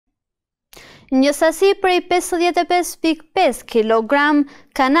Një sasi prej 55.5 kg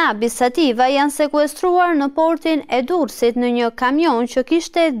Kanabis sativa janë sekuestruar në portin e Durrësit në një kamion që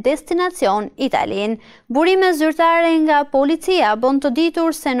kishte destinacion Italinë. Burime zyrtare nga policia bën të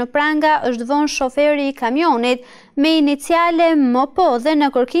ditur se në pranga është vënë shoferi i kamionit me iniciale MP dhe në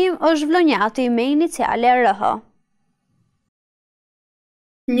Kërkim është vlonjati me iniciale RH.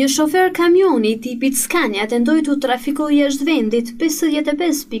 Një shofer kamioni tipit Scania tentoi të trafikojë jashtë vendit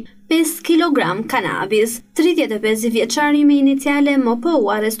 55.5 kg kanabis. 35 vjeçari me iniciale MP u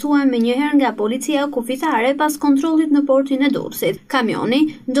arrestuan me njëherë nga policia kufitare pas kontrollit në portin e Durrësit. Kamioni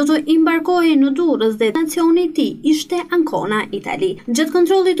do të imbarkohej në Durrës dhe destinacioni i tij ishte Ancona, Itali. Gjatë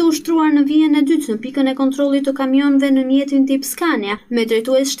kontrollit të ushtruar në vijën e dytë në pikën e kontrollit të kamionëve në mjetin tip Scania, me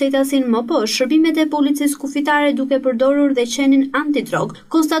drejtues shtetasin MP, shërbimet e policisë kufitare duke përdorur dhe qenin antidrog,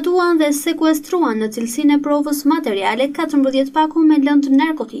 konstatuan dhe sekuestruan në cilësinë e provës materiale 14 paku me lëndë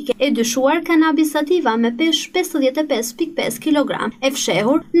narkotike e dyshuar kanabis sativa me peshë 55.5 kg e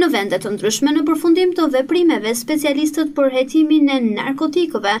fshehur në vende të ndryshme. Në përfundim të veprimeve, specialistët për hetimin e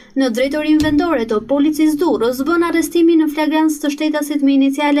narkotikëve në drejtorinë vendore të policisë Durrës bën arrestimin në flagrancë të shtetasit me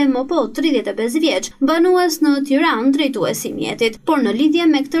iniciale MP 35 vjeç, banues në Tiranë, drejtues i mjetit. Por në lidhje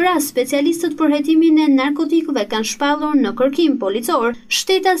me këtë rast, specialistët për hetimin e narkotikëve kanë shpallur në kërkim policor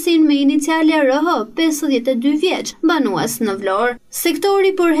shtetasin me iniciale RH 52 vjeç, banues në Vlorë.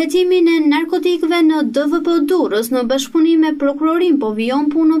 Sektori për hetimin e narkotikëve në DVP Durrës në bashkëpunim me prokurorin po vijon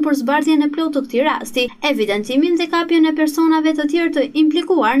punën për zbardhjen e plotë të këtij rasti, evidentimin dhe kapjen e personave të tjerë të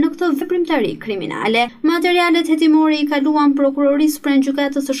implikuar në këtë veprimtari kriminale. Materialet hetimore i kaluan prokurorisë pranë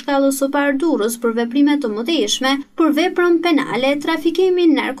gjykatës së shkallës së parë Durrës për veprime të mëtejshme për veprën penale,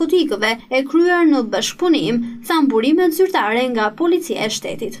 trafikimin narkotikëve e kryer në bashkëpunim, than burimet zyrtare nga policia e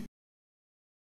shtetit.